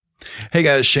Hey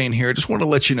guys, Shane here. Just want to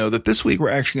let you know that this week we're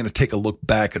actually going to take a look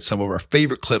back at some of our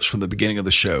favorite clips from the beginning of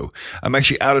the show. I'm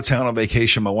actually out of town on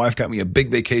vacation. My wife got me a big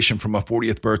vacation for my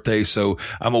 40th birthday, so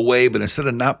I'm away, but instead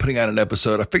of not putting out an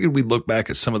episode, I figured we'd look back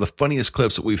at some of the funniest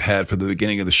clips that we've had from the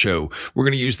beginning of the show. We're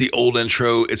going to use the old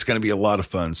intro. It's going to be a lot of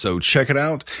fun, so check it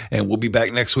out, and we'll be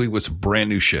back next week with some brand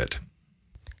new shit.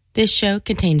 This show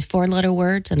contains 4-letter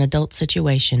words and adult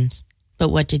situations.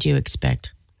 But what did you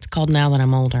expect? It's called Now That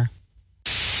I'm Older.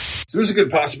 So there's a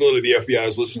good possibility the FBI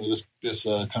is listening to this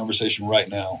conversation right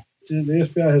now. Dude, the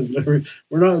FBI has never...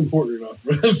 We're not important enough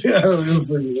for the FBI to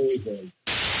listen to anything.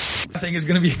 I think is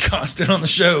going to be a constant on the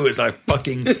show is I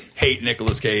fucking hate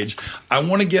Nicolas Cage. I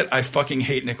want to get I fucking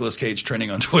hate Nicolas Cage trending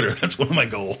on Twitter. That's one of my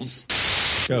goals.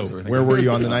 So, where were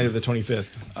you on the night of the 25th?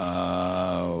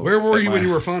 Where were you when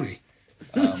you were funny?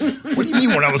 What do you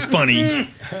mean when I was funny?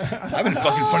 I've been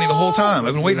fucking funny the whole time.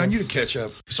 I've been waiting on you to catch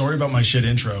up. Sorry about my shit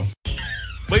intro.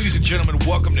 Ladies and gentlemen,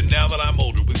 welcome to Now That I'm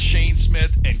Older with Shane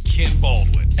Smith and Ken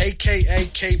Baldwin. A.K.A.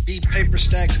 KB Paper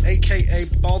Stacks, A.K.A.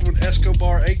 Baldwin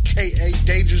Escobar, A.K.A.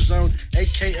 Danger Zone,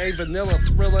 A.K.A. Vanilla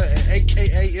Thriller, and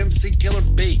A.K.A. MC Killer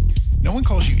B. No one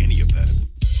calls you any of that.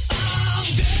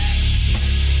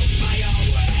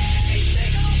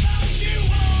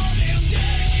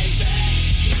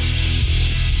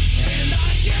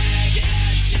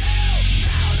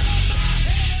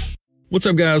 What's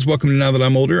up, guys? Welcome to Now That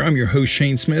I'm Older. I'm your host,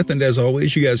 Shane Smith, and as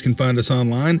always, you guys can find us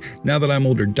online,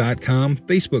 nowthatimolder.com,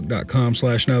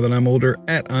 facebook.com/nowthatimolder,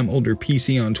 at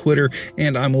I'mOlderPC on Twitter,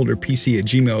 and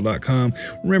I'mOlderPC@gmail.com.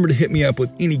 Remember to hit me up with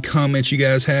any comments you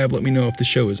guys have. Let me know if the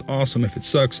show is awesome, if it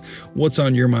sucks, what's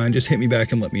on your mind. Just hit me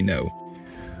back and let me know.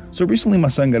 So recently my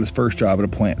son got his first job at a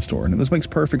plant store, and this makes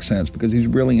perfect sense because he's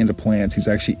really into plants. He's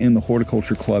actually in the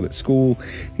horticulture club at school.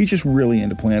 He's just really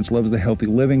into plants, loves the healthy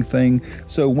living thing.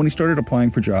 So when he started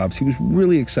applying for jobs, he was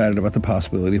really excited about the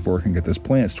possibility of working at this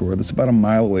plant store that's about a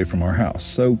mile away from our house.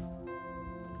 So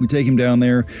we take him down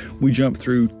there. We jump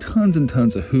through tons and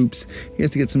tons of hoops. He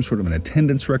has to get some sort of an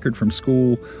attendance record from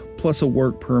school, plus a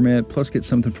work permit, plus get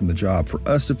something from the job for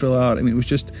us to fill out. I mean,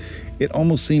 it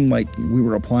almost seemed like we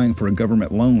were applying for a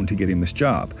government loan to get him this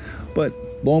job. But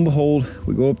lo and behold,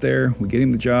 we go up there, we get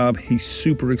him the job. He's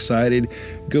super excited,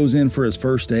 goes in for his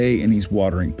first day, and he's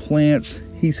watering plants.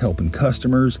 He's helping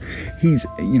customers. He's,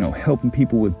 helping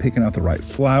people with picking out the right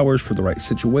flowers for the right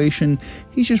situation.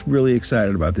 He's just really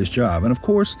excited about this job. And of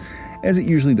course, as it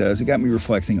usually does, it got me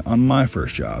reflecting on my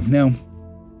first job. Now,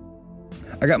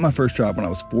 I got my first job when I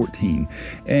was 14.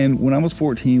 And when I was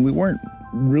 14, we weren't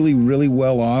really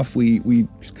well off. We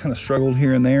kind of struggled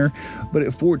here and there. But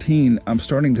at 14, I'm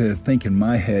starting to think in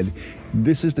my head,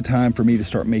 this is the time for me to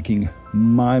start making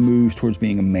my moves towards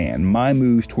being a man, my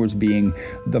moves towards being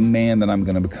the man that I'm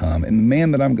going to become. And the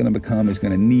man that I'm going to become is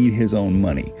going to need his own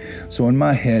money. So in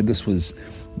my head, this was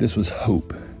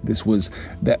hope. This was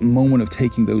that moment of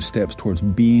taking those steps towards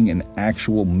being an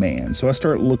actual man. So I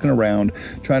start looking around,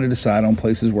 trying to decide on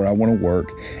places where I want to work.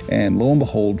 And lo and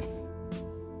behold,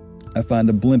 I find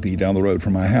a Blimpie down the road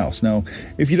from my house. Now,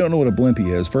 if you don't know what a Blimpie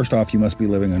is, first off, you must be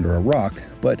living under a rock.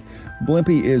 But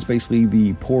Blimpie is basically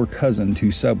the poor cousin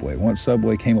to Subway. Once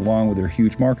Subway came along with their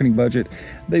huge marketing budget,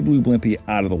 they blew Blimpie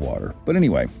out of the water. But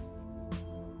anyway,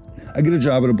 I get a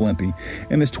job at a Blimpie,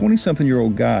 and this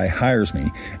 20-something-year-old guy hires me,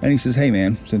 and he says, hey,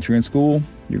 man, since you're in school,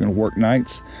 you're going to work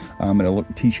nights. I'm going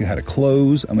to teach you how to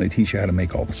close. I'm going to teach you how to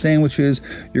make all the sandwiches.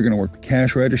 You're going to work the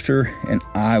cash register, and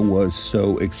I was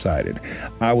so excited.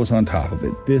 I was on top of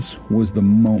it. This was the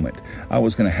moment. I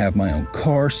was going to have my own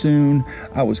car soon.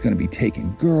 I was going to be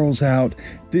taking girls out.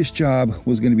 This job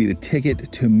was going to be the ticket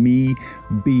to me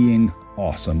being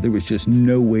awesome. There was just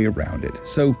no way around it.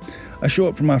 So I show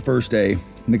up for my first day,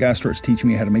 and the guy starts teaching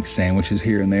me how to make sandwiches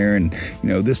here and there. And,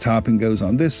 this topping goes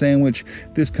on this sandwich.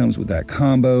 This comes with that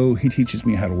combo. He teaches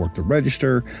me how to work the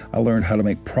register. I learned how to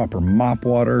make proper mop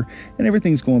water, and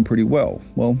everything's going pretty well.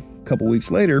 Well, a couple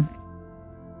weeks later,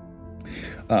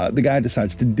 the guy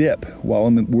decides to dip while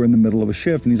we're in the middle of a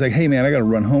shift. And he's like, hey, man, I got to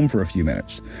run home for a few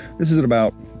minutes. This is at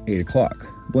about 8 o'clock.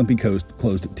 Blimpie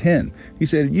closed at 10. He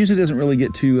said, it usually doesn't really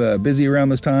get too busy around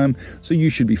this time, so you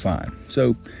should be fine.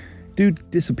 So dude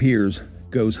disappears,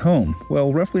 goes home.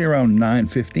 Well, roughly around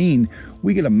 9:15,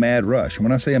 we get a mad rush. And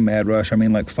when I say a mad rush, I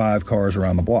mean like 5 cars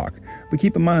around the block. But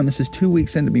keep in mind, this is 2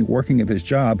 weeks into me working at this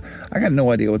job. I got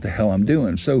no idea what the hell I'm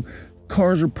doing. So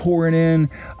cars are pouring in.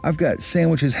 I've got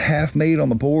sandwiches half made on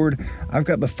the board. I've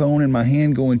got the phone in my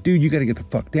hand going, dude, you got to get the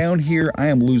fuck down here. I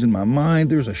am losing my mind.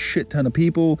 There's a shit ton of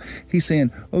people. He's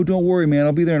saying, oh, don't worry, man.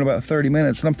 I'll be there in about 30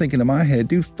 minutes. And I'm thinking in my head,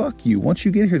 dude, fuck you. Once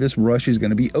you get here, this rush is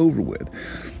going to be over with.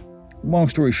 long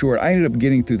story short, I ended up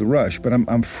getting through the rush, but I'm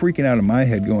freaking out in my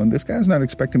head going, this guy's not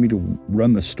expecting me to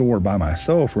run the store by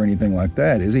myself or anything like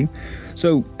that, is he?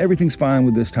 So everything's fine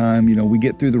with this time. You know, we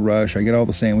get through the rush. I get all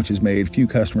the sandwiches made. A few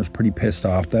customers pretty pissed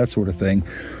off, that sort of thing.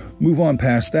 Move on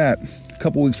past that. A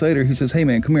couple weeks later, he says, hey,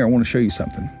 man, come here. I want to show you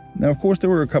something. Now, of course, there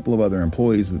were a couple of other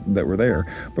employees that were there,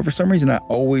 but for some reason, I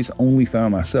always only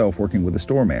found myself working with the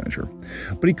store manager.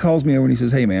 But he calls me over and he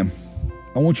says, hey, man,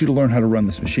 I want you to learn how to run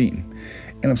this machine.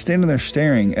 And I'm standing there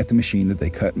staring at the machine that they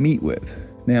cut meat with.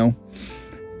 Now,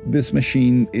 this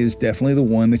machine is definitely the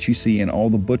one that you see in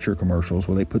all the butcher commercials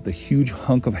where they put the huge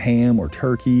hunk of ham or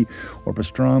turkey or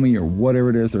pastrami or whatever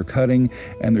it is they're cutting,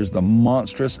 and there's the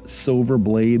monstrous silver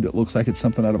blade that looks like it's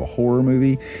something out of a horror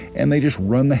movie, and they just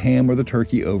run the ham or the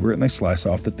turkey over it and they slice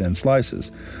off the thin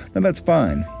slices. Now that's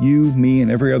fine. You, me,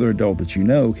 and every other adult that you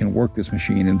know can work this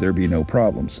machine and there be no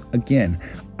problems. Again,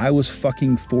 I was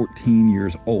fucking 14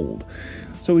 years old.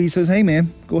 So he says, hey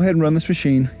man, go ahead and run this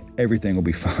machine. Everything will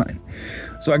be fine.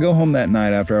 So I go home that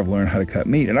night after I've learned how to cut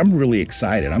meat, and I'm really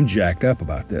excited. I'm jacked up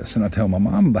about this. And I tell my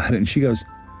mom about it, and she goes,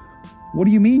 what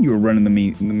do you mean you were running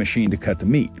the machine to cut the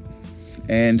meat?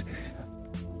 And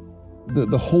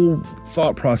the whole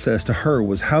thought process to her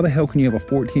was, how the hell can you have a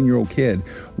 14-year-old kid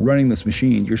running this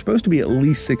machine? You're supposed to be at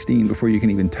least 16 before you can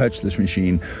even touch this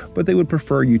machine, but they would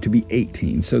prefer you to be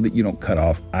 18 so that you don't cut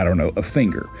off, I don't know, a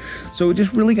finger. So it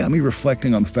just really got me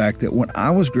reflecting on the fact that when I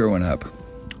was growing up,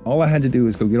 all I had to do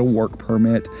was go get a work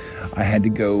permit. I had to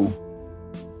go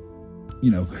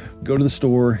to the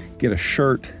store, get a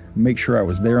shirt, make sure I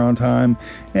was there on time,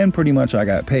 and pretty much I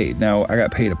got paid. Now, I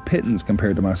got paid a pittance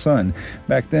compared to my son.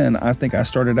 Back then, I think I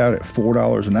started out at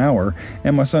 $4 an hour,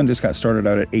 and my son just got started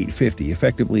out at $8.50,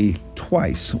 effectively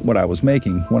twice what I was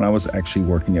making when I was actually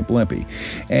working at Blimpie.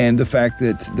 And the fact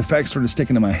started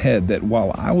sticking to my head that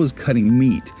while I was cutting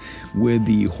meat with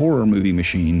the horror movie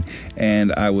machine,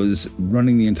 and I was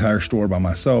running the entire store by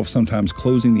myself, sometimes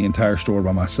closing the entire store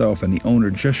by myself, and the owner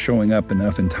just showing up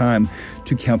enough in time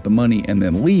to count the money and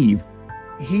then leave,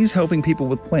 he's helping people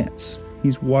with plants.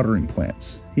 He's watering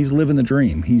plants. He's living the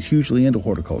dream. He's hugely into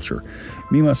horticulture.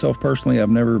 Me, myself, personally, I've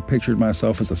never pictured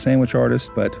myself as a sandwich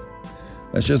artist, but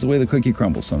that's just the way the cookie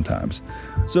crumbles sometimes.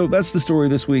 So that's the story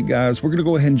this week, guys. We're going to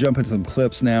go ahead and jump into some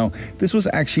clips now. This was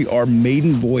actually our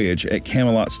maiden voyage at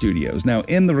Camelot Studios. Now,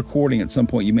 in the recording, at some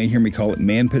point, you may hear me call it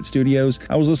Man Pit Studios.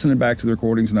 I was listening back to the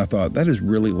recordings, and I thought, that is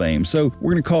really lame. So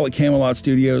we're going to call it Camelot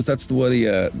Studios. That's the way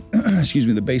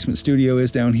the basement studio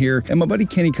is down here. And my buddy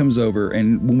Kenny comes over,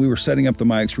 and when we were setting up the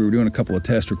mics, we were doing a couple of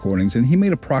test recordings, and he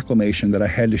made a proclamation that I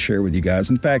had to share with you guys.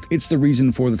 In fact, it's the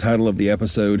reason for the title of the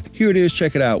episode. Here it is.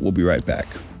 Check it out. We'll be right back.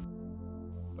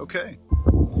 Okay.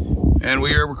 And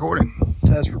we are recording.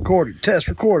 Test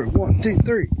recording. 1, 2,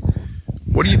 3.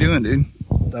 What are you doing, dude?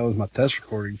 That was my test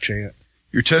recording chant.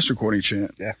 Your test recording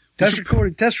chant? Yeah. Test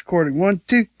recording. 1,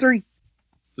 2, 3.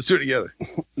 Let's do it together.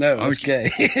 No, it's gay.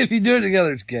 If you do it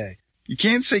together, it's gay. You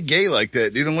can't say gay like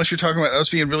that, dude, unless you're talking about us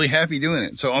being really happy doing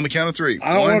it. So on the count of 3.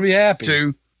 I don't want to be happy.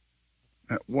 2.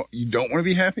 What, you don't want to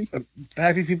be happy?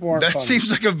 Happy people aren't funny. That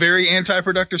seems like a very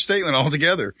anti-productive statement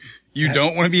altogether. You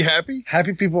don't want to be happy?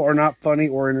 Happy people are not funny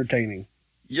or entertaining.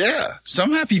 Yeah.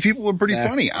 Some happy people are pretty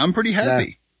funny. I'm pretty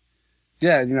happy.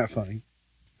 Yeah, you're not funny.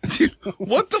 Dude,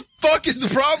 what the fuck is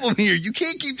the problem here? You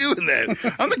can't keep doing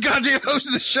that. I'm the goddamn host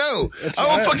of the show.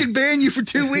 I will fucking ban you for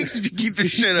 2 weeks if you keep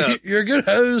this shit up. You're a good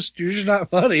host. You're just not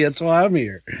funny. That's why I'm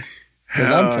here.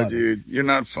 I'm funny. Dude, you're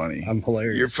not funny. I'm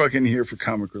hilarious. You're fucking here for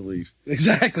comic relief.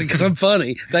 Exactly, because I'm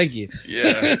funny. Thank you.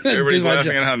 Yeah, everybody's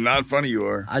laughing at how not funny you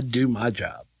are. I do my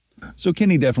job. So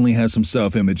Kenny definitely has some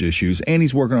self-image issues, and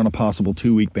he's working on a possible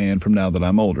 2-week ban from Now That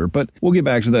I'm Older, but we'll get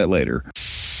back to that later.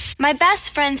 My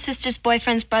best friend's sister's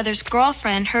boyfriend's brother's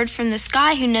girlfriend heard from this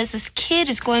guy who knows this kid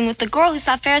is going with the girl who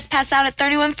saw Ferris pass out at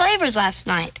 31 Flavors last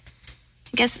night.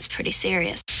 I guess it's pretty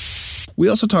serious. We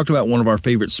also talked about one of our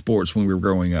favorite sports when we were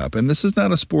growing up, and this is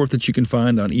not a sport that you can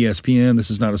find on ESPN.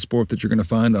 This is not a sport that you're going to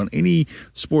find on any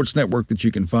sports network that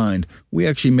you can find. We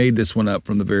actually made this one up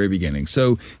from the very beginning.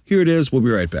 So here it is. We'll be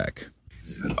right back.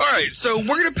 All right, so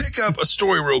we're going to pick up a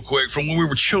story real quick from when we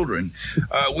were children.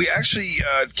 We actually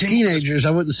teenagers.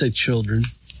 I wouldn't say children.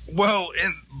 Well,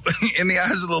 in the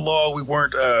eyes of the law, we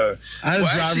weren't. I had a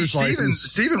driver's license.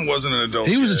 Stephen wasn't an adult.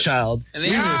 He was a child. In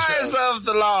the eyes of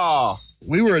the law,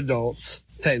 we were adults.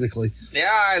 Technically, the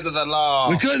eyes of the law.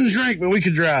 We couldn't drink, but we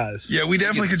could drive. Yeah, we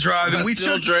definitely could drive, and we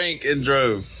still drank and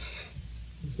drove.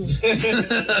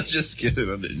 Just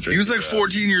kidding. I didn't drink. He was like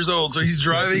 14 years old, so he's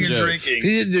driving and drinking. He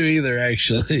didn't do either,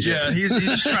 actually. Yeah, he's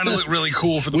just trying to look really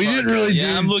cool for the podcast. We didn't really do.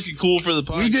 Yeah, I'm looking cool for the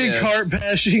podcast. We did cart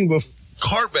bashing before.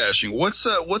 Cart bashing? What's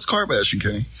cart bashing,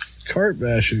 Kenny? Cart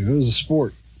bashing. It was a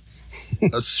sport.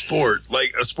 a sport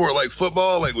like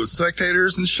football, like with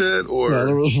spectators and shit? Or No,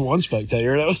 there was one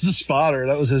spectator. That was the spotter.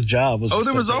 That was his job.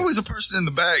 there was always a person in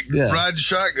the back riding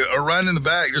shotgun or riding in the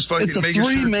back, just fucking It's a making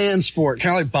sure. 3-man sport,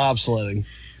 kind of like bobsledding.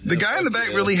 The guy in the back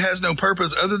really has no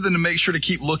purpose other than to make sure to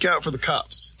keep lookout for the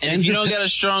cops. And if you don't got a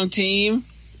strong team,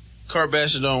 cart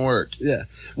bashing don't work. Yeah.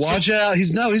 Watch out.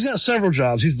 He's got several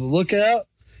jobs. He's the lookout.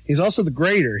 He's also the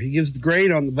grader. He gives the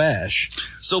grade on the bash.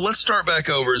 So let's start back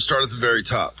over and start at the very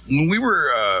top. When we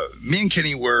were, me and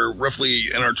Kenny were roughly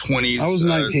in our 20s. I was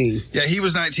 19. Yeah, he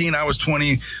was 19. I was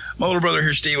 20. My little brother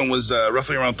here, Steven, was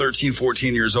roughly around 13,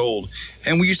 14 years old.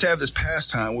 And we used to have this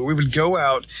pastime where we would go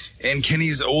out in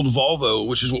Kenny's old Volvo,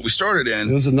 which is what we started in.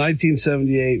 It was a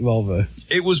 1978 Volvo.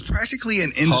 It was practically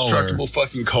an indestructible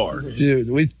fucking car. Dude,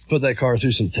 we put that car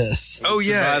through some tests. Oh,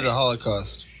 yeah. Survived the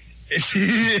Holocaust.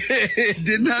 It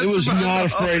did not. It was survive not the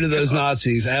afraid of those Holocaust.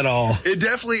 Nazis at all. It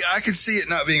definitely, I could see it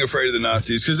not being afraid of the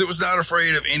Nazis because it was not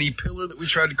afraid of any pillar that we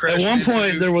tried to crash At one into.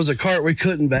 point, there was a cart we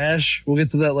couldn't bash. We'll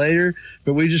get to that later.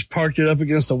 But we just parked it up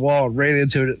against a wall and ran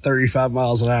into it at 35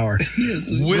 miles an hour.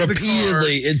 with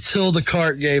repeatedly until the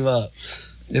cart gave up.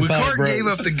 The cart gave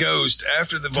up the ghost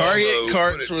after the Target Volvo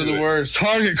carts put it were to the it. worst.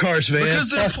 Target carts, man. Because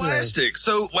they're Fuck no. plastic.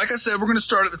 So, like I said, we're going to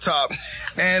start at the top.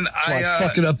 And That's why it's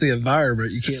fucking up the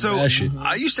environment. You can't so bash it.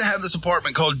 I used to have this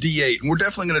apartment called D8, and we're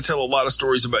definitely going to tell a lot of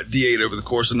stories about D8 over the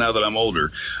course of now that I'm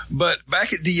older. But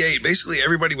back at D8, basically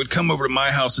everybody would come over to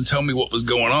my house and tell me what was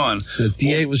going on. The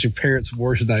D8 was your parents'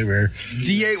 worst nightmare.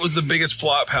 D8 was the biggest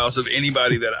flop house of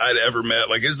anybody that I'd ever met.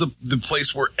 Like, it's the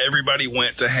place where everybody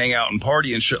went to hang out and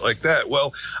party and shit like that.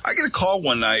 Well, I get a call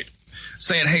one night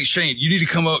saying, "Hey, Shane, you need to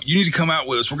come up. You need to come out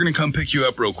with us. We're going to come pick you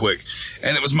up real quick."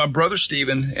 And it was my brother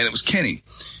Steven, and it was Kenny.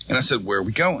 And I said, "Where are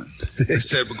we going?" They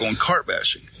said, "We're going cart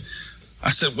bashing."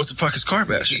 I said, "What the fuck is cart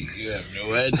bashing?" You have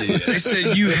no idea. They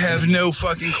said, "You have no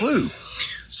fucking clue."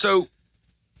 So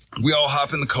we all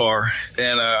hop in the car,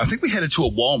 and I think we headed to a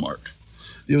Walmart.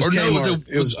 It was Or no, Kmart.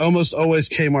 It was almost always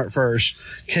Kmart first.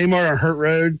 Kmart on Hurt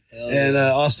Road and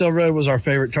Austell Road was our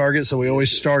favorite target, so we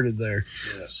always started there.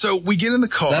 So we get in the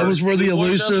car. That was where the We wound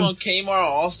elusive. up on Kmart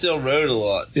Austell Road a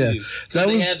lot. Too, Yeah. 'Cause That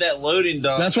they was- had that loading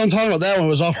dock. That's what I'm talking about. That one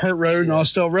was off Hurt Road and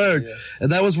Austell Road, Yeah.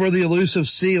 and that was where the elusive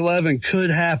C11 could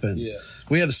happen. Yeah.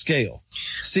 We had a scale,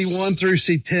 C1 through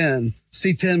C10.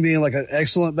 C10 being like an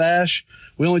excellent bash.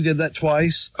 We only did that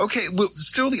twice. Okay, well,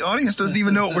 still the audience doesn't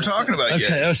even know what we're talking about Okay.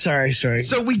 yet. Oh, sorry.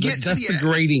 So we get But to that's the- the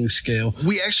grading scale.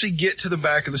 We actually get to the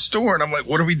back of the store, and I'm like,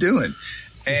 "What are we doing?"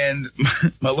 And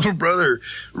my little brother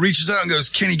reaches out and goes,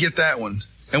 "Kenny, get that one."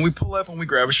 And we pull up and we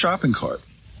grab a shopping cart,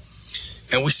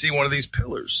 and we see one of these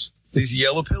pillars, these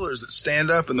yellow pillars that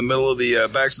stand up in the middle of the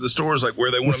backs of the stores, like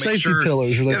where they want to make safety sure.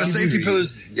 pillars are like- Yeah, the safety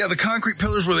pillars. Yeah, the concrete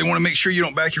pillars where they want to make sure you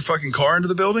don't back your fucking car into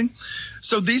the building.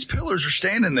 So these pillars are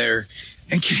standing there,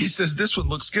 and Kenny says, "This one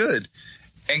looks good."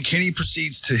 And Kenny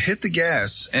proceeds to hit the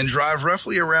gas and drive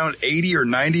roughly around 80 or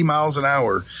 90 miles an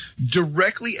hour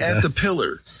directly at the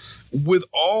pillar with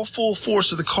all full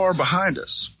force of the car behind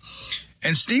us.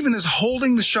 And Steven is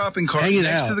holding the shopping cart Hanging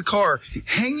next out. to the car,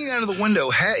 hanging out of the window.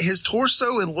 His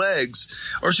torso and legs,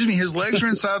 or excuse me, his legs are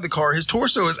inside the car. His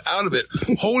torso is out of it,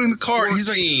 holding the cart. And he's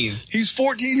like, 14. he's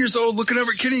 14 years old, looking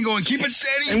over at Kenny and going, "Keep it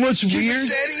steady." And what's keep weird-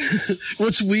 It steady.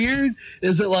 What's weird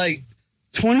is that like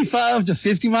 25 to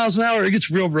 50 miles an hour, it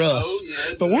gets real rough. Oh,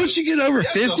 yeah, But once you get over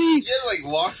 50, You gotta like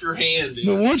lock your hand.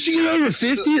 but once you get over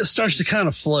 50, it starts to kind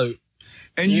of float.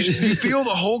 And you feel the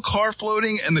whole car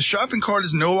floating, and the shopping cart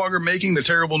is no longer making the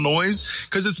terrible noise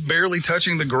because it's barely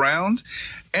touching the ground.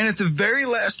 And at the very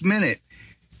last minute,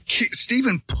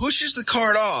 Steven pushes the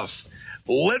cart off,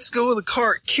 lets go of the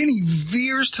cart. Kenny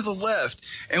veers to the left,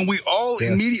 and we all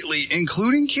immediately,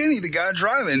 including Kenny, the guy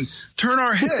driving, turn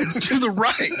our heads to the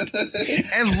right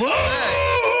and look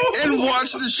back and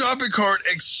watch the shopping cart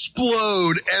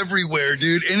explode everywhere,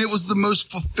 dude. And it was the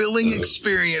most fulfilling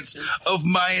experience of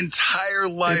my entire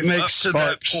life It makes up to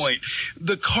sparks. that point.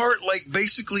 The cart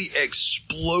basically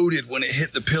exploded when it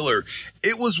hit the pillar.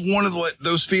 It was one of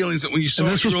those feelings that when you saw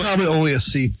And this it, was you were probably only a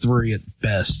C3 at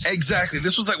best. exactly.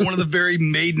 This was like one of the very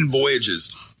maiden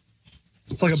voyages.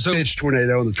 It's like a bitch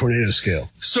tornado on the tornado scale.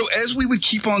 So as we would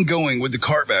keep on going with the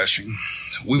cart bashing,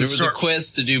 we would There was start. a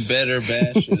quest to do better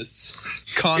bashes.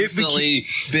 Constantly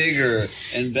bigger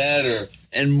and better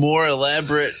and more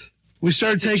elaborate. We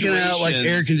started taking out like Situations.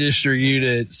 air conditioner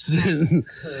units,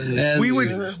 and We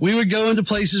we would go into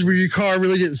places where your car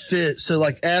really didn't fit. So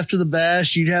like after the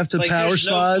bash, you'd have to Like, power there's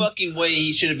slide. no fucking way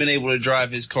he should have been able to drive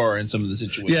his car in some of the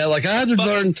situations. Yeah, like I had to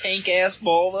Fucking learn. tank ass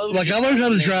Volvo. Like I learned how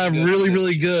to drive really,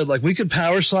 really good. Like we could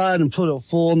power slide and put a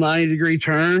full 90-degree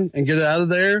turn and get it out of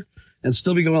there. and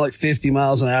still be going like 50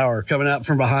 miles an hour coming out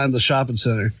from behind the shopping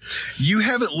center. You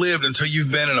haven't lived until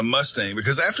you've been in a Mustang,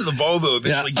 because after the Volvo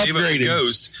eventually gave up the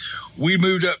Ghost, we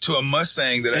moved up to a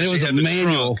Mustang that actually had the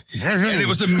manual. And it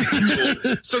was a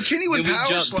manual. So Kenny would power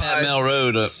slide. Pat Mel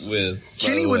Road up with.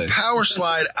 Kenny would power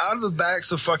slide out of the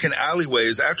backs of fucking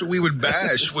alleyways after we would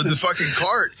bash with the fucking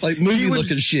cart. Like movie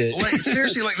looking shit. Like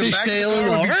seriously, like the back of the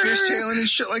car would be fishtailing and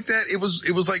shit like that. It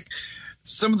was like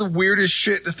some of the weirdest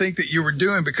shit to think that you were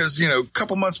doing, because, you know, a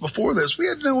couple months before this, we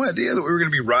had no idea that we were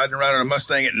going to be riding around in a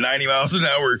Mustang at 90 miles an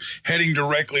hour, heading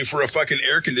directly for a fucking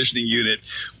air conditioning unit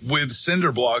with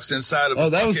cinder blocks inside of a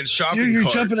fucking shopping cart. You're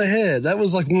jumping ahead. That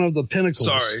was like one of the pinnacles.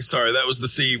 Sorry. That was the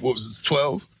C, what was it,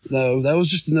 12? No, that was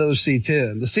just another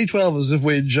C10. The C12 was if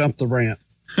we had jumped the ramp.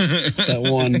 That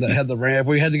one that had the ramp.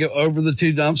 We had to go over the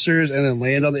 2 dumpsters and then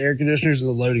land on the air conditioners in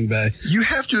the loading bay. You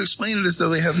have to explain it as though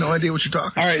they have no idea what you're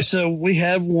talking about. All right, so we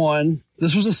had one.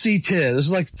 This was a C10. This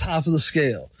is like the top of the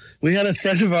scale. We had a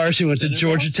friend of ours who went to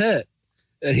Georgia Tech,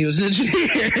 and he was an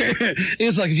engineer. He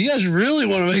was like, if you guys really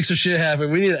want to make some shit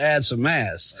happen, we need to add some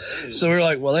mass. So we were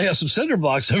like, well, they have some cinder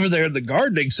blocks over there in the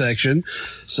gardening section.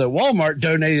 So Walmart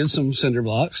donated some cinder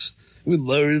blocks. We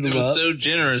loaded them up. So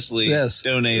generously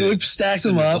donated. We stacked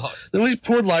them up. Then we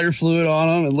poured lighter fluid on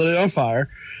them and lit it on fire.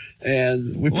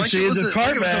 And we proceeded to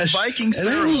cart bash. Like it was a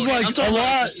Viking and it was like I'm talking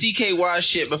about CKY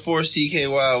shit before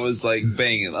CKY was like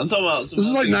banging. I'm talking about this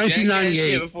is like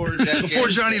 1998. Before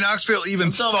Johnny Knoxville even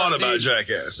thought about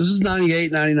Jackass. This is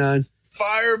 98, 99.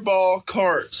 Fireball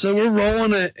carts. So we're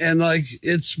rolling it, and like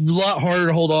it's a lot harder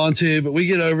to hold on to, but we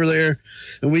get over there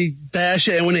and we bash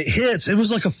it, and when it hits, it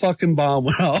was like a fucking bomb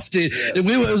went off, dude. Yes.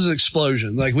 It was an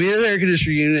explosion. Like we had an air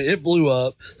conditioner unit, it blew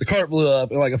up, the cart blew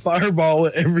up, and like a fireball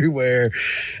went everywhere.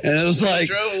 And it was like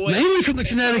mainly from the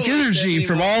kinetic energy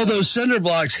from all those cinder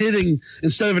blocks hitting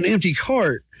instead of an empty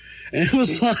cart. And it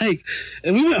was like,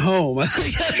 and we went home. I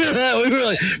think after that, we were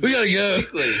like, we gotta go.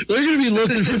 They're gonna be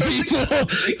looking for people.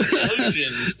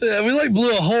 Yeah, we like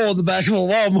blew a hole in the back of a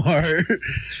Walmart.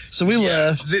 So we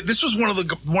left. This was one of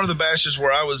the bashes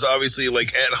where I was obviously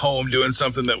like at home doing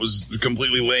something that was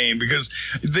completely lame, because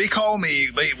they call me,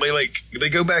 they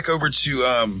go back over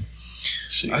to,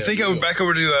 I think I went back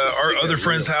over to our other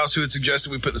friend's house who had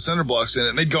suggested we put the cinder blocks in it,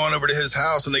 and they'd gone over to his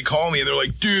house, and they call me and they're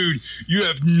like, dude, you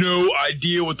have no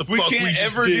idea what the fuck we can't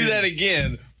ever do that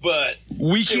again. But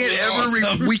we can't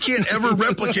ever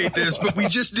replicate this, but we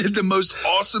just did the most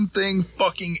awesome thing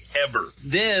fucking ever.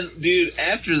 Then, dude,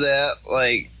 after that,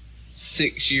 like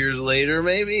 6 years later,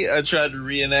 maybe I tried to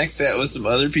reenact that with some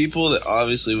other people that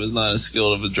obviously was not as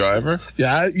skilled of a driver.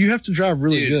 Yeah, you have to drive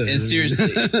really good. And seriously.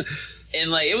 And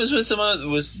like it was with someone that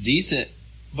was decent,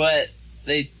 but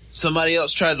somebody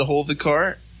else tried to hold the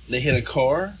cart. They hit a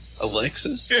car, a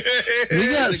Lexus.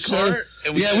 We got the cart.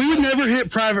 We would never hit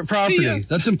private property.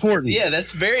 That's important. Yeah,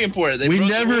 that's very important. We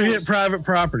never hit private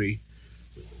property.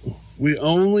 We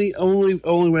only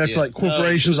went after like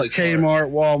corporations like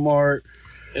Kmart, Walmart,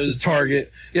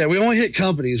 Target. Yeah, we only hit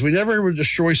companies. We never would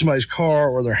destroy somebody's car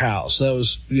or their house. That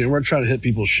was we're trying to hit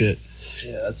people's shit.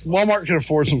 Yeah, that's Walmart can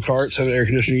afford some carts, have an air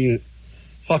conditioning unit.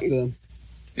 Fuck them.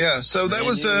 Yeah, so that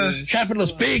was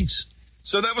capitalist pigs.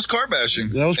 So that was car bashing.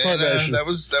 That was car bashing. That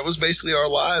was basically our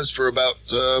lives for about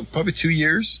probably 2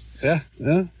 years. Yeah.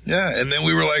 And then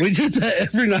we were like, we did that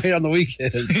every night on the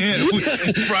weekend.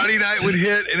 Friday night would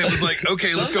hit, and it was like,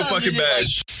 okay, let's go fucking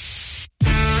bash.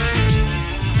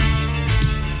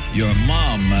 Your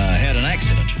mom had an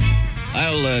accident.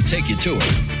 I'll take you to her.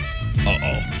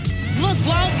 Uh-oh. Look,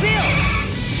 Wild Bill.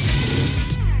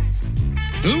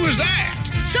 Who was that?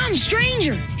 Some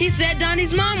stranger. He said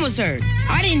Donnie's mom was hurt.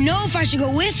 I didn't know if I should go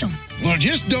with him. Well,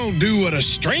 just don't do what a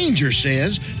stranger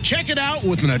says. Check it out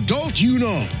with an adult you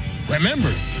know.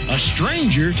 Remember, a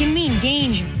stranger can mean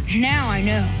danger. Now I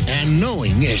know. And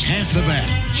knowing is half the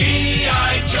battle.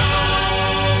 G.I.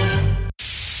 Joe!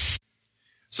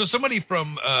 So somebody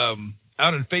from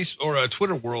out in Facebook or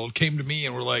Twitter world came to me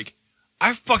and were like,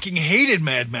 I fucking hated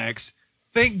Mad Max.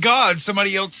 Thank God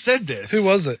somebody else said this. Who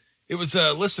was it? It was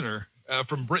a listener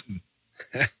from Britain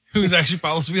who actually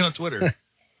follows me on Twitter.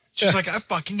 She's like, I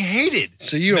fucking hated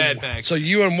Mad Max. So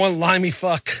you and one limey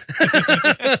fuck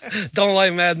don't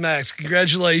like Mad Max.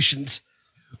 Congratulations.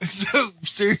 So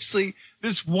seriously,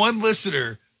 this one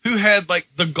listener who had like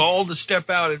the gall to step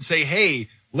out and say, hey,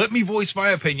 let me voice my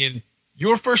opinion.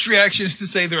 Your first reaction is to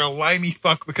say they're a limey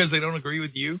fuck because they don't agree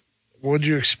with you. What would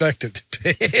you expect it to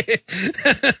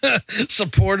be?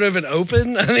 Supportive and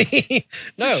open? I mean,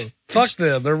 no, fuck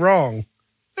them. They're wrong.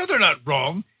 No, they're not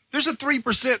wrong. There's a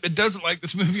 3% that doesn't like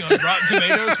this movie on Rotten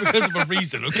Tomatoes because of a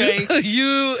reason, okay?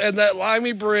 You and that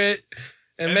limey Brit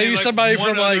and maybe like somebody one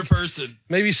from other like person.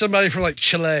 Maybe somebody from like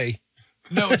Chile.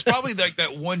 No, it's probably like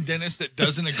that one dentist that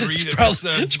doesn't agree.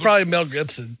 It's probably Mel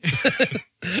Gibson.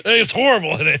 It's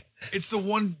horrible in it. It's the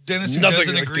one dentist who Nothing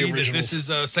doesn't like agree the that this originals.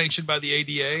 is sanctioned by the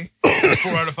ADA.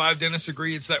 4 out of 5 dentists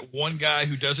agree. It's that one guy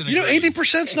who doesn't agree.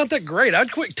 80%'s not that great.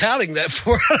 I'd quit touting that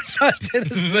 4 out of 5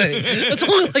 dentist thing. That's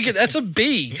only that's a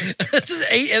B. That's an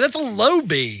 8, and that's a low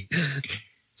B.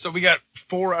 So we got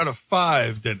 4 out of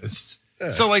 5 dentists. Yeah.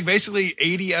 So like basically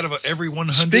 80 out of every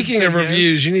 100. Speaking of said yes.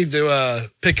 reviews, you need to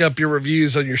pick up your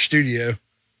reviews on your studio.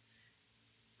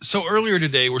 So earlier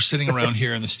today, we're sitting around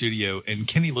here in the studio, and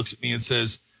Kenny looks at me and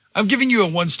says, I'm giving you a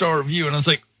 1-star review. And I was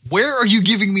like, where are you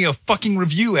giving me a fucking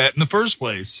review at in the first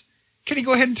place? Kenny,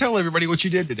 go ahead and tell everybody what you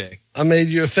did today. I made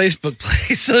you a Facebook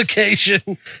place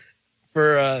location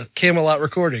for Camelot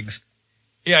Recordings.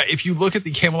 Yeah, if you look at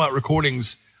the Camelot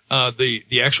Recordings,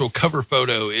 the actual cover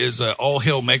photo is All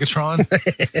Hail Megatron.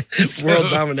 World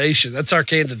domination. That's our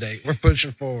candidate. We're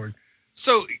pushing forward.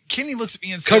 So Kenny looks at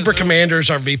me and says, Cobra Commander is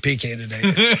our VP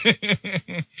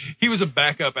candidate. He was a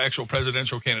backup actual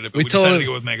presidential candidate, but We we told decided him- to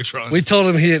go with Megatron. We told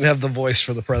him he didn't have the voice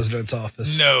for the president's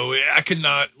office. No, I could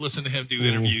not listen to him do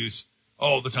interviews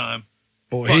all the time.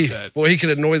 Boy, Fuck he, that. boy, he could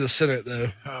annoy the Senate, though.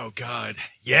 Oh, God.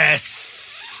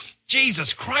 Yes.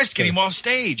 Jesus Christ, get him off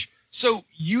stage. So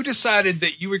you decided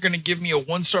that you were going to give me a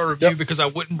 1-star review because I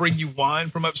wouldn't bring you wine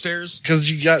from upstairs? Because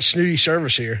you got snooty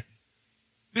service here.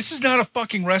 This is not a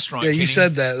fucking restaurant, Yeah, you Kenny.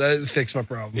 said that. That fixed my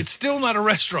problem. It's still not a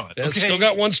restaurant. It's okay? still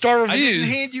got 1-star I didn't reviews.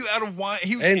 hand you out of wine.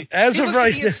 And as he of looks at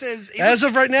right me and says,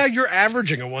 of right now, you're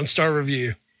averaging a 1-star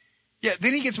review. yeah,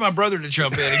 then he gets my brother to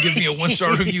jump in and give me a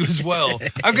 1-star review as well.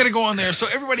 I've got to go on there. So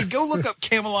everybody go look up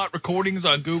Camelot Recordings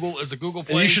on Google as a Google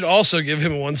place. And you should also give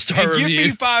him a 1-star and review. give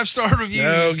me 5-star reviews.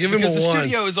 No, give him because a the 1.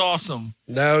 studio is awesome.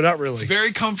 No, not really. It's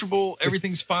very comfortable.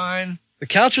 Everything's fine. The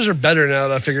couches are better now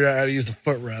that I figured out how to use the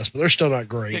footrest, but they're still not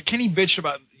great. Yeah, Kenny bitched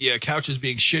about couches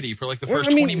being shitty for like the Well, first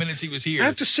I mean, 20 minutes he was here. I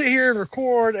have to sit here and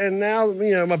record, and now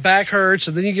my back hurts,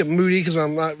 and then you get moody because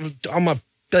I'm not on my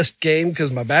best game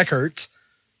because my back hurts.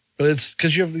 But it's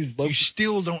because you have these You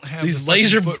still don't have these the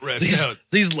laser footrest out.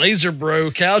 these laser bro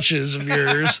couches of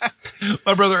yours.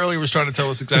 My brother earlier was trying to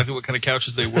tell us exactly what kind of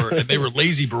couches they were, and they were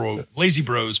lazy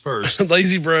bros first.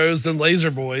 Lazy bros, then laser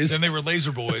boys. Then they were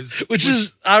laser boys, which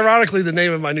is ironically the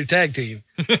name of my new tag team.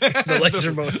 The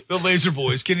Laser Boys. The Laser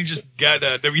Boys. Kenny just got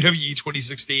WWE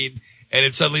 2016, and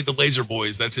it's suddenly the Laser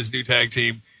Boys. That's his new tag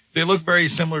team. They look very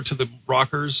similar to the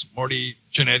Rockers, Marty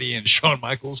Jannetty and Shawn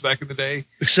Michaels back in the day.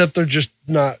 Except they're just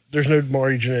not, there's no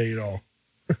Marty Jannetty at all.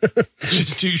 It's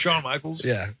just 2 Shawn Michaels.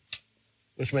 Yeah.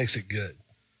 Which makes it good.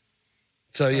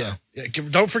 So yeah.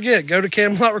 Don't forget, go to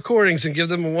Camelot Recordings and give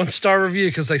them a 1-star review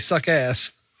because they suck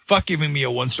ass. Fuck giving me a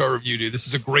 1-star review, dude. This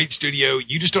is a great studio.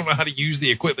 You just don't know how to use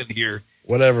the equipment here.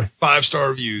 Whatever. 5-star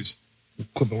reviews.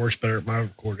 Equipment works better at my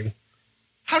recording.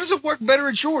 How does it work better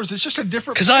at yours? It's just a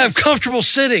different Because I have comfortable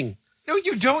sitting. No,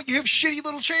 you don't. You have shitty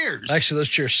little chairs. Actually, those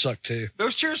chairs suck too.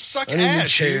 Those chairs suck I need ass, new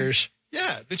chairs. Dude.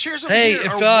 Yeah, the chairs over Hey, here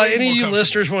if are way any more of you comfortable.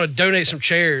 listeners want to donate some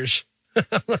chairs,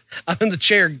 I'm in the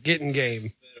chair getting game.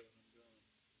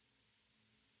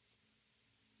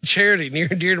 Charity near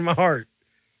and dear to my heart.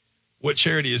 What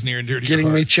charity is near and dear to Getting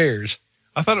your me heart? chairs.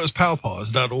 I thought it was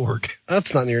palpaws.org.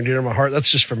 That's not near and dear to my heart. That's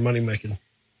just for money making.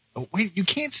 Oh, wait, you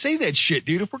can't say that shit,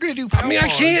 dude. If we're going to do palpaws, I mean, I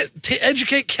can't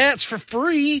educate cats for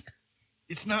free.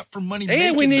 It's not for money And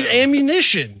making, we need though.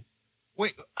 ammunition.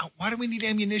 Wait, why do we need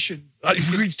ammunition? How are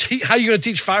you going to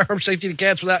teach firearm safety to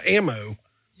cats without ammo?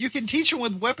 You can teach them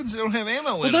with weapons that don't have ammo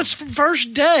in Well, them. that's the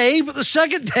first day, but the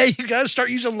second day, you got to start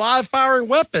using live firing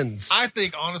weapons. I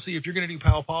think, honestly, if you're going to do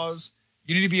palpaws,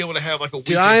 you need to be able to have like a week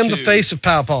Dude, or I am the two. face of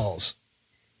Pow Paws.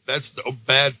 That's a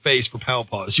bad face for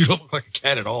palpaws. You don't look like a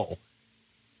cat at all.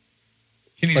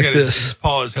 Kenny's Like got this. his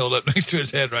paws held up next to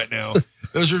his head right now.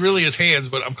 Those are really his hands,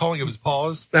 but I'm calling them his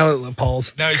paws. Now the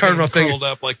paws. Now he's Curved got my them finger. curled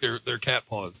up like they're cat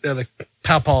paws. Yeah, the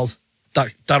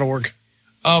powpaws.org.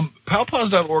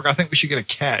 Palpaws.org, I think we should get a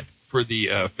cat for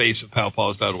the face of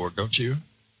palpaws.org, don't you?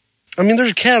 I mean,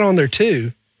 there's a cat on there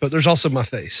too, but there's also my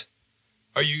face.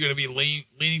 Are you going to be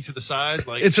leaning to the side?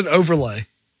 Like It's an overlay.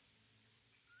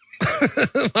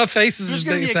 My face is there's as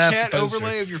going big to be as a half cat the poster.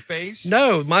 overlay of your face?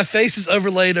 No, my face is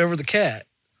overlaid over the cat.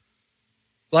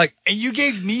 Like, And you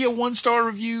gave me a 1-star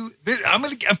review. I'm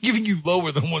giving you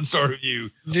lower than 1-star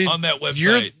review dude, on that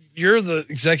website. You're the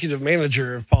executive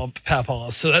manager of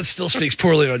Papaws, so that still speaks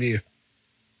poorly on you.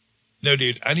 No,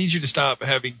 dude, I need you to stop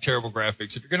having terrible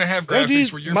graphics. If you're going to have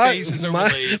graphics where your face is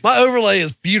overlaid. My overlay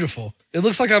is beautiful. It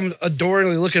looks like I'm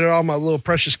adoringly looking at all my little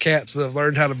precious cats that have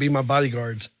learned how to be my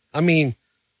bodyguards. I mean,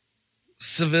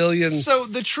 civilian. So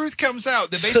the truth comes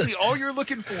out that basically all you're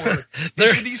looking for is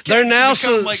for these cats they're now to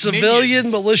become like civilian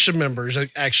minions. militia members.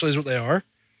 Actually, is what they are.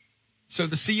 So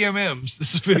the CMMs, the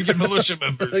civilian militia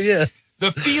members, Yes.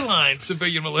 the feline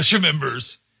civilian militia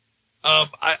members.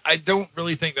 I don't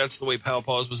really think that's the way Pal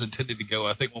Paws was intended to go.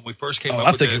 I think when we first came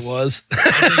up with this, it was.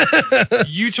 I think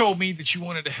you told me that you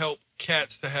wanted to help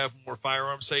cats to have more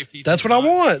firearm safety. That's what I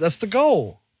want. That's the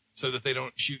goal. So that they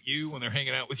don't shoot you when they're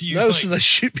hanging out with you. No, so they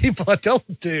shoot people I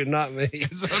don't do, not me.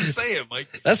 That's what I'm saying.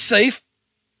 Like, that's safe.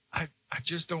 I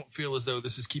just don't feel as though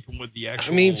this is keeping with the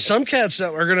actual. I mean, some cats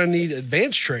that are going to need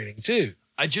advanced training too.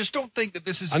 I just don't think that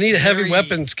this is. I need a heavy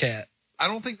weapons cat. I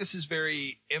don't think this is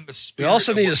very in the spirit. We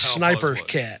also of need what a Pal sniper Paws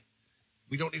was. cat.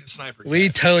 We don't need a sniper. We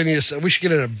cat. totally need we should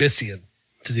get an Abyssian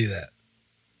to do that.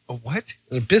 A what?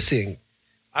 An Abyssian.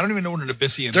 I don't even know what an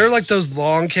Abyssian They're is. like those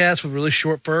long cats with really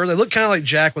short fur. They look kind of like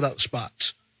Jack without the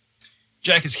spots.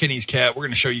 Jack is Kenny's cat. We're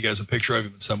going to show you guys a picture of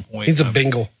him at some point. He's a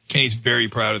Bengal. Kenny's very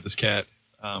proud of this cat.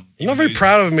 I'm not very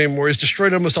proud of him anymore. He's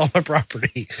destroyed almost all my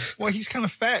property. Well, he's kind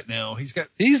of fat now. He's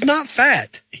not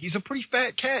fat. He's a pretty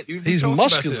fat cat, dude. We He's talked about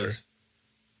muscular. this.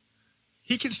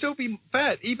 He can still be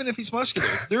fat, even if he's muscular.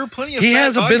 There are plenty of He fat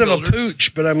has a bit of a bodybuilders.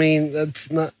 pooch, but I mean,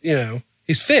 that's not,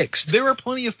 he's fixed. There are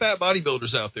plenty of fat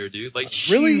bodybuilders out there, dude. Like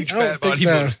Really? huge I don't fat think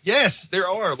bodybuilders. so. Like there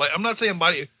are. Like I'm not saying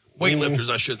weightlifters,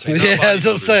 I should say. Not Yeah, I was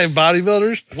going bodybuilders. to say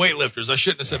bodybuilders. Weightlifters. I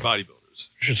shouldn't have said bodybuilders.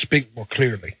 You should speak more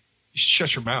clearly. You should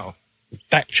shut your mouth.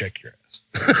 Fact check your ass.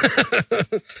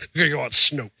 You're going to go on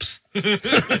Snopes.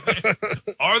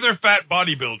 Are there fat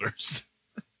bodybuilders?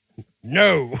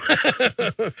 No.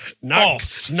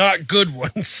 Not good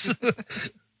ones.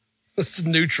 It's the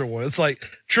neutral one. It's like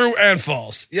true and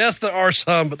false. Yes, there are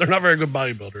some, but they're not very good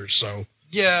bodybuilders. So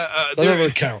Yeah, they don't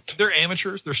really count. They're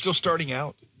amateurs. They're still starting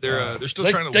out. They're still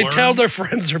They, trying to they learn. tell their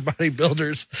friends are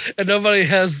bodybuilders, and nobody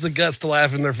has the guts to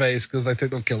laugh in their face because they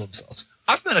think they'll kill themselves.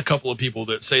 I've met a couple of people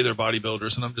that say they're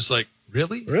bodybuilders, and I'm just like,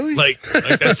 really? Really? Like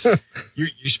that's you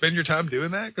spend your time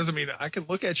doing that? Because I mean, I can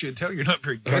look at you and tell you're not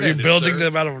very good. Are at you it, building sir.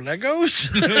 them out of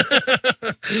Legos?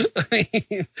 I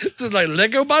mean, is it like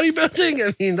Lego bodybuilding?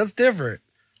 I mean, that's different.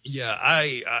 Yeah,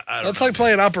 I don't That's know. like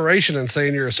playing Operation and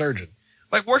saying you're a surgeon.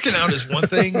 Like working out is one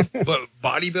thing, but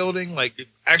bodybuilding, like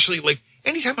actually, like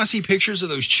anytime I see pictures of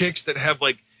those chicks that have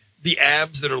like the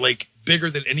abs that are like bigger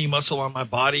than any muscle on my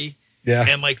body, Yeah.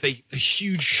 and like the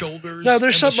huge shoulders. No,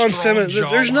 there's and the something strong unfeminine.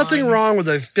 There's nothing jawline. wrong with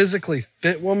a physically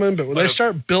fit woman, but when they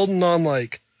start building on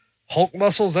like Hulk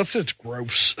muscles, it's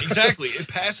gross. Exactly, it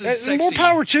passes. And Sexy. more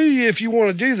power to you if you want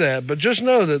to do that, but just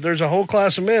know that there's a whole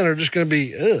class of men who are just going to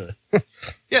be, ugh.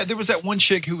 Yeah, there was that one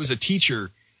chick who was a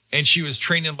teacher, and she was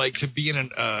training like to be in an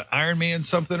Iron Man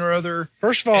something or other.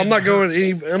 First of all, I'm not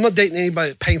dating anybody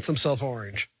that paints themselves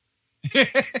orange.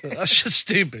 That's just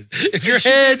stupid. If your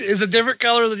head is a different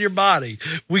color than your body,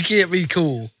 we can't be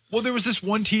cool. Well, there was this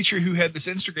one teacher who had this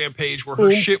Instagram page where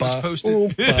her shit was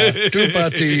posted.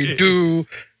 Do.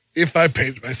 If I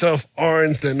paint myself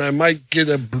orange, then I might get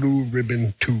a blue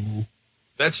ribbon too.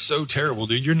 That's so terrible,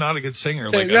 dude. You're not a good singer.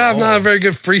 Like, I'm not a very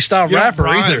good freestyle You don't rapper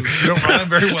rhyme. either. You don't rhyme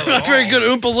very well. I'm not at very all. good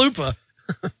Oompa Loompa.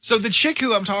 So the chick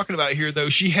who I'm talking about here, though,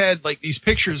 she had like these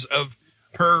pictures of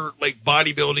her like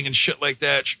bodybuilding and shit like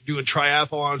that, doing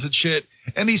triathlons and shit.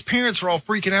 And these parents were all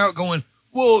freaking out, going,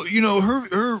 "Well, you know,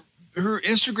 her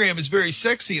Instagram is very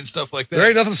sexy and stuff like that." There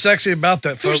ain't nothing sexy about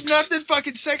that, folks. There's nothing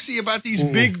fucking sexy about these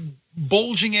big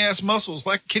bulging ass muscles.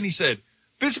 Like Kenny said,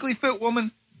 physically fit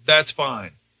woman, that's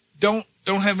fine. Don't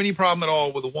have any problem at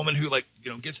all with a woman who like, you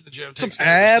know, gets to the gym, Some takes care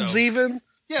of abs herself. even.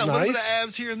 Yeah, a little bit of Nice.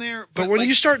 abs here and there. But when like,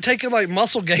 you start taking like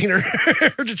muscle gainer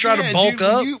to try to bulk dude,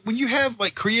 up, when you have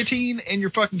like creatine in your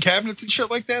fucking cabinets and shit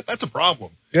like that, that's a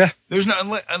problem. yeah, There's not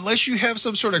unless you have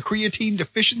some sort of creatine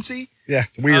deficiency. yeah,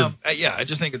 weird, I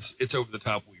just think it's over the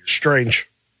top weird. strange,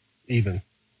 even.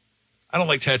 I don't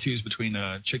like tattoos between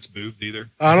chicks' boobs either.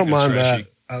 I don't think that's mind trashy.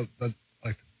 that. I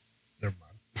like. Never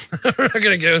mind. We're not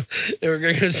gonna go. We're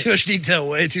gonna go into too much detail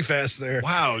way too fast there.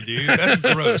 Wow, dude, that's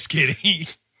gross, Kitty.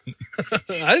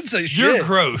 I didn't say shit. You're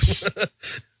gross.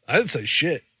 I didn't say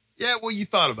shit. Yeah, well, you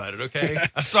thought about it, okay?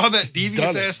 I saw that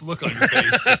devious Done it. ass look on your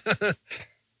face.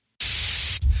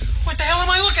 What the hell am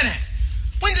I looking at?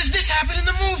 When does this happen in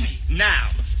the movie? Now.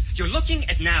 You're looking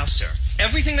at now, sir.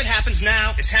 Everything that happens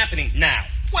now is happening now.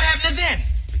 What happened to then?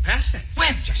 We passed then.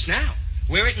 When? Just now.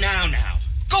 We're at now.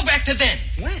 Go back to then.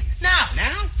 When? Now.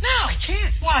 Now? Now. I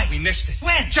can't. Why? We missed it.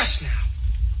 When? Just now.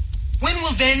 When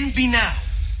will then be now?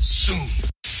 Soon.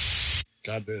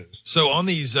 God knows. So on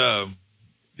these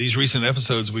recent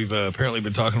episodes, we've apparently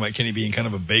been talking about Kenny being kind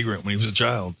of a vagrant when he was a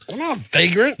child. I'm not a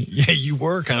vagrant. Yeah, you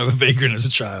were kind of a vagrant as a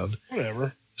child.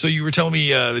 Whatever. So you were telling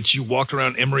me that you walked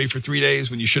around Emory for 3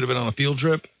 days when you should have been on a field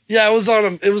trip? Yeah, it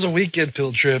was a weekend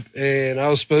field trip, and I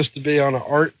was supposed to be on an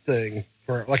art thing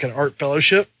for like an art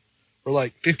fellowship for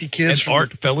like 50 kids.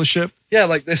 Art fellowship? Yeah,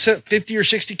 like they sent 50 or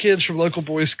 60 kids from local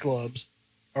boys clubs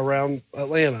around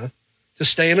Atlanta to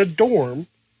stay in a dorm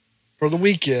for the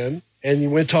weekend, and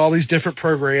you went to all these different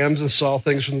programs and saw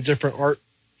things from the different art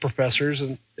professors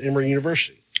in Emory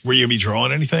University. Were you going to be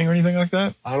drawing anything or anything like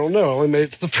that? I don't know. I only made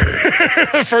it to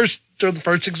the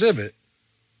first exhibit.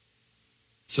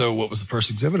 So what was the first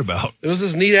exhibit about? It was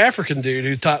this neat African dude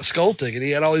who taught sculpting, and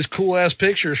he had all these cool ass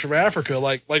pictures from Africa,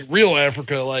 like real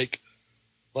Africa, like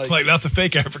not the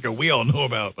fake Africa we all know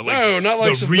about, but no, not like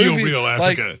the some real movie,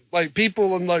 Africa, like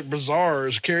people in like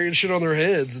bazaars carrying shit on their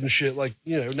heads and shit, like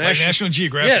National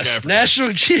Geographic. Yes, Africa.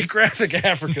 National Geographic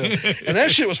Africa, and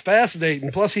that shit was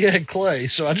fascinating. Plus, he had clay,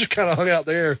 so I just kind of hung out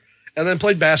there and then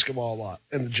played basketball a lot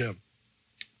in the gym.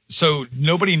 So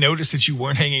nobody noticed that you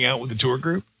weren't hanging out with the tour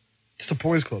group? It's the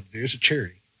Boys Club, dude. It's a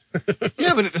charity.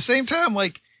 Yeah, but at the same time,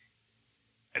 like,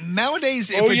 nowadays,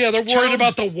 they're worried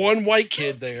about the one white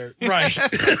kid there. Right.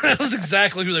 That was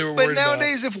exactly who they were worried about. But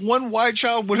nowadays, if one white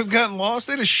child would have gotten lost,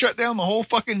 they'd have shut down the whole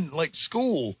fucking, like,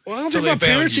 school. Well, I don't think my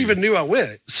parents even knew I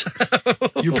went. So.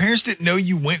 Your parents didn't know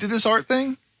you went to this art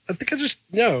thing? I think I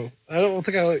don't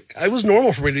think it was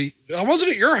normal for me to, I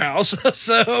wasn't at your house.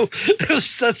 So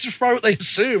that's just probably what they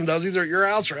assumed. I was either at your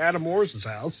house or Adam Morris's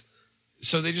house.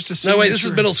 So they just assumed. No, wait, this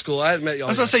is middle school. I hadn't met y'all. I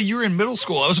was going to say, you were in middle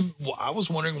school. I was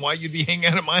wondering why you'd be hanging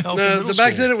out at my house in middle school.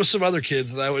 Back then it was some other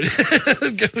kids that I would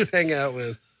go hang out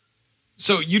with.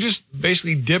 So you just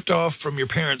basically dipped off from your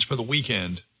parents for the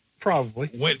weekend. Probably.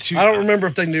 I don't remember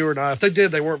if they knew or not. If they did,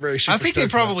 they weren't very super I think they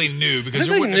probably knew because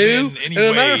they knew. And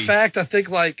as a matter of fact, I think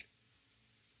like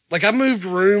I moved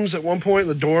rooms at one point in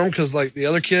the dorm because like the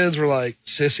other kids were like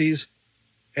sissies.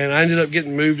 And I ended up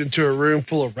getting moved into a room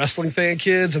full of wrestling fan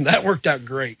kids, and that worked out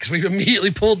great because we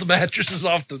immediately pulled the mattresses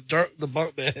off the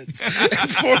bunk beds and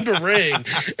formed a ring.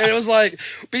 And it was like,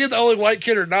 being the only white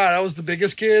kid or not, I was the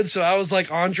biggest kid, so I was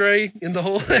like Andre in the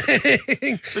whole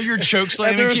thing. So you're choke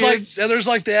slamming kids? And there's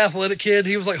like the athletic kid.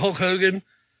 He was like Hulk Hogan.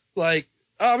 Like,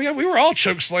 we were all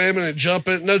choke slamming and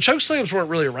jumping. No, choke slams weren't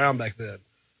really around back then.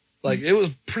 Like, it was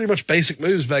pretty much basic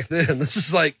moves back then.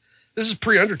 This is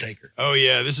pre-Undertaker. Oh,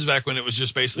 yeah. This is back when it was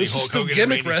just basically Hulk Hogan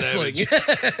gimmick and Randy wrestling.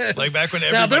 Savage. Like back when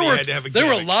everybody had to have a gimmick.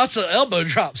 There were lots of elbow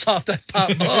drops off that top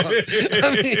bump.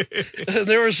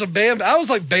 There was some Bam. I was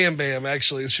like Bam Bam,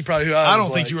 actually. That's probably who I was. I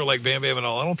don't think you were like Bam Bam at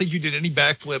all. I don't think you did any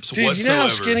backflips whatsoever. You know how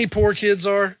skinny poor kids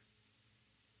are?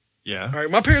 Yeah. All right.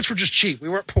 My parents were just cheap. We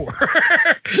weren't poor.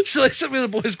 So they sent me to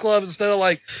the boys club instead of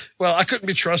I couldn't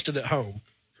be trusted at home.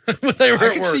 When they were I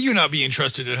can see you not being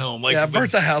trusted at home. I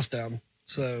burnt the house down.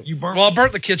 So I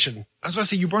burnt the kitchen. I was about to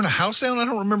say you burned a house down. I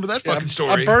don't remember that fucking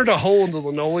story. I burned a hole in the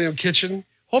linoleum kitchen.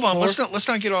 Hold on, let's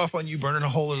not get off on you burning a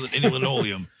hole in the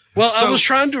linoleum. Well, I was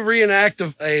trying to reenact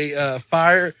a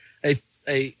fire,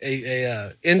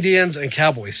 Indians and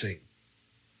cowboy scene,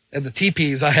 and the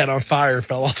teepees I had on fire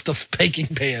fell off the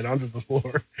baking pan onto the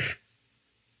floor.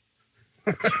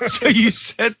 So you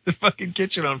set the fucking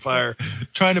kitchen on fire,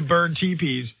 trying to burn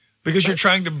teepees. Because you're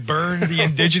trying to burn the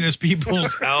indigenous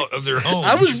peoples out of their homes.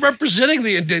 I was representing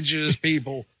the indigenous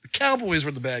people. The cowboys were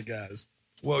the bad guys.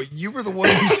 Well, you were the one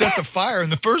who set the fire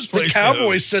in the first place. The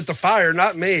cowboys set the fire,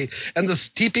 not me. And the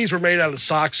teepees were made out of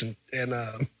socks and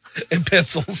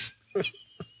pencils.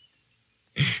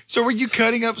 So were you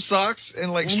cutting up socks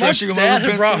and stretching them over pencils? My dad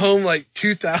had brought home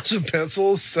 2,000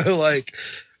 pencils. So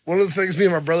one of the things me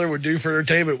and my brother would do for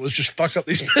entertainment was just fuck up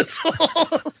these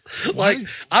pencils.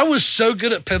 I was so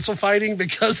good at pencil fighting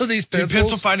because of these pencils. Dude,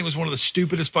 pencil fighting was one of the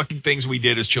stupidest fucking things we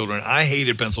did as children. I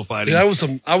hated pencil fighting.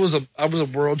 Dude, I was a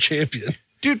world champion.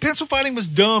 Dude, pencil fighting was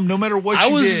dumb no matter what you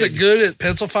did. I was as good at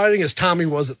pencil fighting as Tommy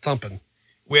was at thumping.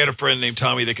 We had a friend named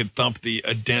Tommy that could thump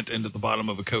a dent into the bottom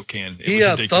of a Coke can. It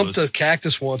was ridiculous. Thumped a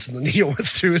cactus once and the needle went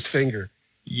through his finger.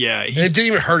 Yeah. And it didn't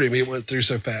even hurt him. It went through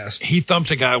so fast. He thumped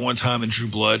a guy one time and drew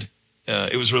blood.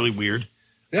 It was really weird.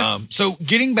 Yeah. So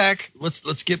getting back,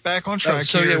 let's get back on track.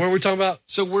 So here. what are we talking about?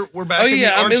 So we're back. In the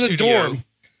art I'm in the studio. dorm.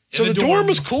 So the dorm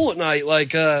was cool at night.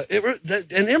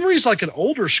 And Emory's like an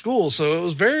older school, so it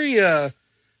was very,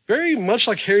 very much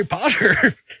like Harry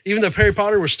Potter. Even though Harry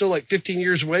Potter was still 15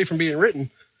 years away from being written.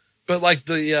 But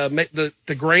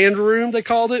the grand room they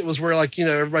called it was where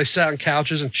everybody sat on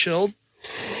couches and chilled.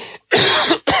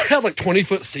 Had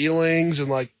 20-foot ceilings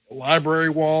and library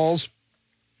walls.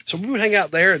 So we would hang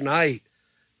out there at night.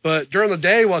 But during the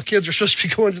day, while kids are supposed to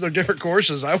be going to their different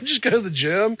courses, I would just go to the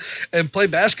gym and play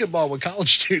basketball with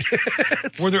college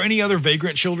students. Were there any other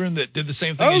vagrant children that did the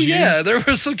same thing as you? Oh, yeah. There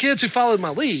were some kids who followed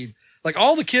my lead. Like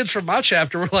all the kids from my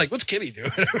chapter were like, what's Kenny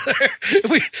doing over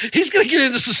there? He's going to get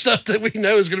into some stuff that we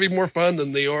know is going to be more fun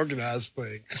than the organized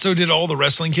thing. So did all the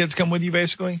wrestling kids come with you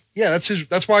basically? Yeah,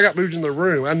 that's why I got moved in their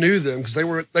room. I knew them because they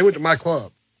went to my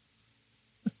club.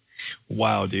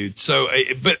 Wow, dude. So,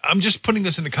 but I'm just putting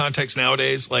this into context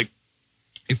nowadays. Like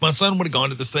if my son would have gone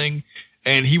to this thing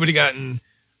and he would have gotten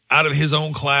out of his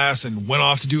own class and went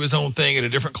off to do his own thing at a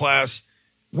different class,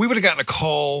 we would have gotten a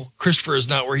call. Christopher is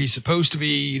not where he's supposed to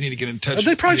be. You need to get in touch.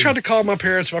 They probably tried to call my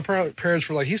parents. My parents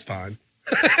were like, he's fine.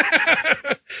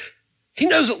 He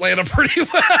knows Atlanta pretty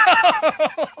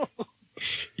well.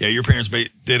 Yeah, your parents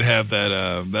did have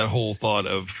that whole thought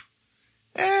of,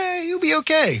 you'll be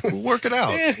okay. We'll work it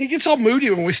out. Yeah, he gets all moody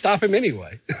when we stop him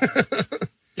anyway.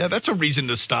 Yeah, that's a reason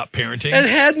to stop parenting. And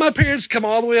had my parents come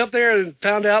all the way up there and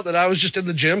found out that I was just in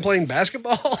the gym playing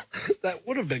basketball, that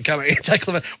would have been kind of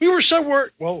anticlimactic. We were so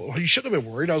worried. Well, you shouldn't have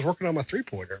been worried. I was working on my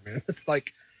 3-pointer, man. It's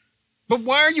like. But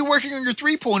why are you working on your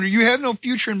 3-pointer? You have no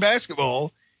future in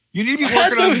basketball. You need to be I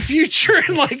working had no on future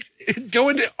in like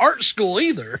going to art school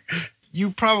either.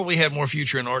 You probably had more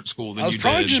future in art school than you did. I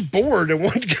was probably just bored and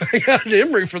wanted to go out at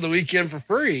Emory for the weekend for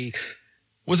free.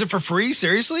 Was it for free?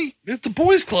 Seriously? It's the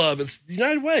boys club. It's the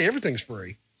United Way. Everything's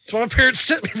free. That's why my parents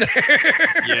sent me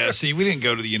there. Yeah, see, we didn't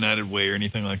go to the United Way or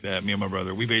anything like that. Me and my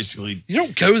brother, we basically. You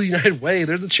don't go to the United Way.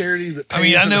 They're the charity that pays. I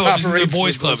mean, I know the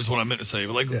boys club is what I meant to say,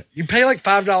 but like, you pay like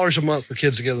 $5 a month for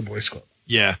kids to go to the boys club.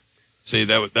 Yeah. See,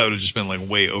 that would have just been like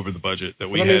way over the budget that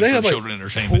we had for children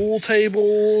entertainment. Pool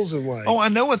tables and like. Oh, I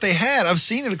know what they had. I've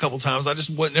seen it a couple times. I just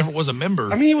never was a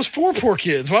member. I mean, it was for poor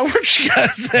kids. Why weren't you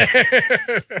guys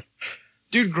there?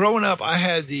 Dude, growing up, I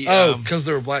had the. Because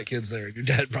there were black kids there. Your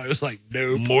dad probably was like,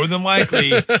 nope. More than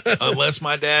likely, unless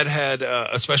my dad had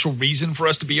a special reason for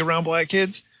us to be around black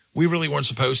kids, we really weren't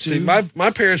supposed to. See, my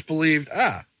parents believed,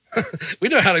 we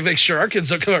know how to make sure our kids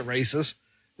don't come out racist.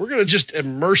 We're going to just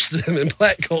immerse them in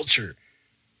black culture.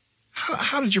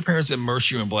 How did your parents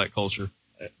immerse you in black culture?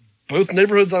 Both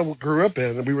neighborhoods I grew up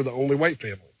in, and we were the only white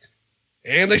family.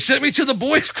 And they sent me to the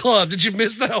boys club. Did you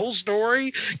miss that whole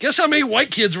story? Guess how many white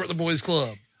kids were at the boys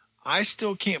club? I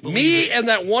still can't believe me it. And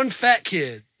that one fat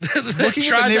kid that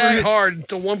tried that hard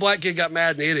until one black kid got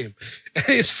mad and hit him. And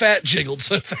his fat jiggled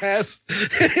so fast.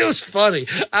 It was funny.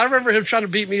 I remember him trying to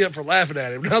beat me up for laughing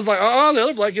at him. And I was like, the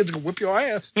other black kids are going to whip your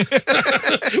ass.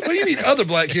 What do you mean other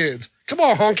black kids? Come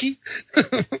on, honky.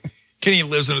 Kenny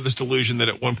lives under this delusion that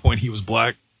at one point he was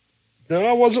black. No,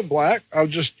 I wasn't black. I was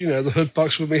just, the hood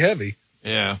fucks with me heavy.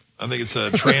 Yeah. I think it's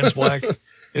trans black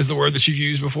is the word that you've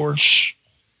used before. Shh.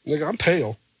 Nigga, I'm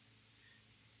pale.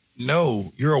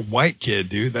 No, you're a white kid,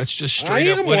 dude. That's just straight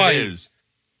up what it is.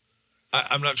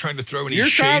 I'm not trying to throw any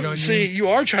shade on you. See, you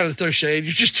are trying to throw shade.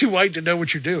 You're just too white to know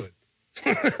what you're doing.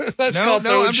 That's called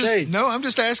throwing shade. I'm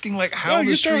just asking like how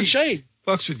the street shade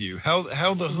fucks with you. How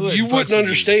the hood you fucks wouldn't with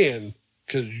understand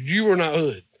because you are not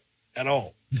hood at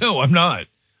all. No, I'm not.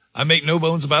 I make no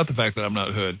bones about the fact that I'm not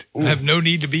hood. Ooh. I have no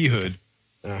need to be hood.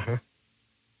 Uh-huh.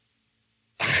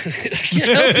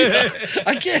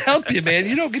 I can't help you, man.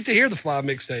 You don't get to hear the Fly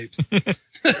mixtapes.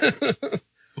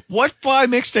 What Fly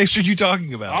mixtapes are you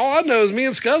talking about? All I know is me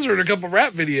and Scuzz are in a couple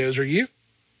rap videos. Are you?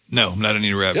 No, I'm not in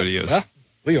any rap videos. Well,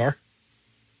 we are.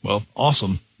 Well,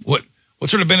 awesome. What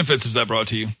sort of benefits has that brought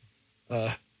to you?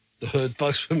 The hood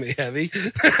fucks with me heavy.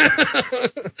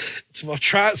 It's my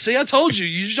try. See, I told you.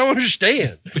 You just don't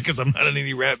understand. Because I'm not in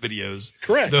any rap videos.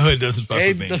 Correct. The hood doesn't fuck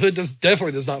with me. The hood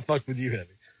definitely does not fuck with you heavy.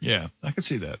 Yeah, I can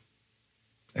see that.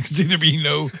 I can see there being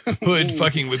no hood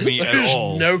fucking with me at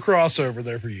all. No crossover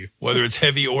there for you. Whether it's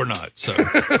heavy or not. So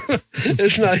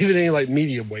there's not even any like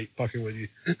medium weight fucking with you.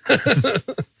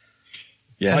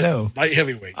 Yeah, I know. Light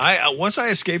heavyweight. Once I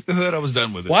escaped the hood, I was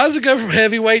done with it. Why does it go from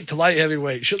heavyweight to light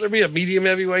heavyweight? Should there be a medium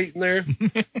heavyweight in there?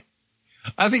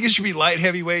 I think it should be light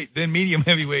heavyweight, then medium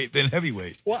heavyweight, then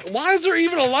heavyweight. Why is there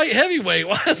even a light heavyweight?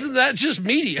 Why isn't that just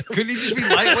medium? Couldn't he just be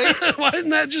lightweight? Why isn't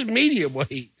that just medium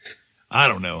weight? I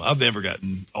don't know. I've never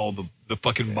gotten all the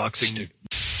fucking boxing.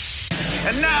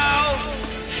 And now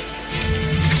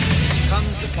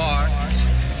comes the part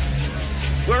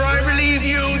where I relieve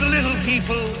you, the little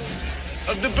people,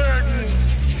 of the burden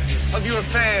of your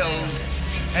failed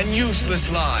and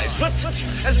useless lives. But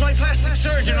as my plastic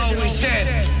surgeon always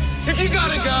said, if you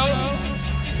gotta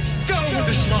go with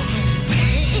a smile.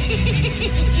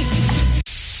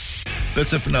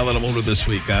 That's it for Now That I'm Older this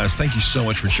week, guys. Thank you so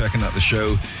much for checking out the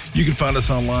show. You can find us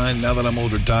online,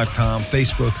 nowthatimolder.com,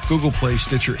 Facebook, Google Play,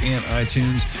 Stitcher, and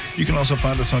iTunes. You can also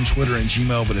find us on Twitter and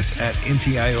Gmail, but it's at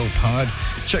NTIOPod.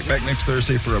 Check back next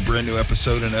Thursday for a brand new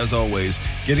episode. And as always,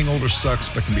 getting older sucks,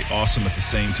 but can be awesome at the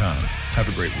same time. Have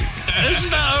a great week. This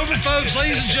is not over, folks.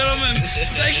 Ladies and gentlemen,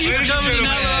 thank you for coming to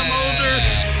Now That I'm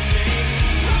Older.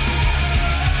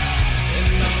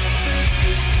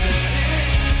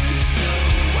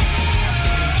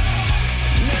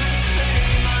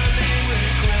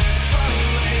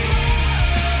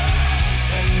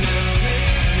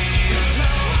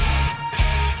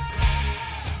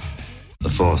 The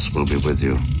Force will be with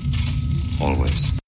you, always.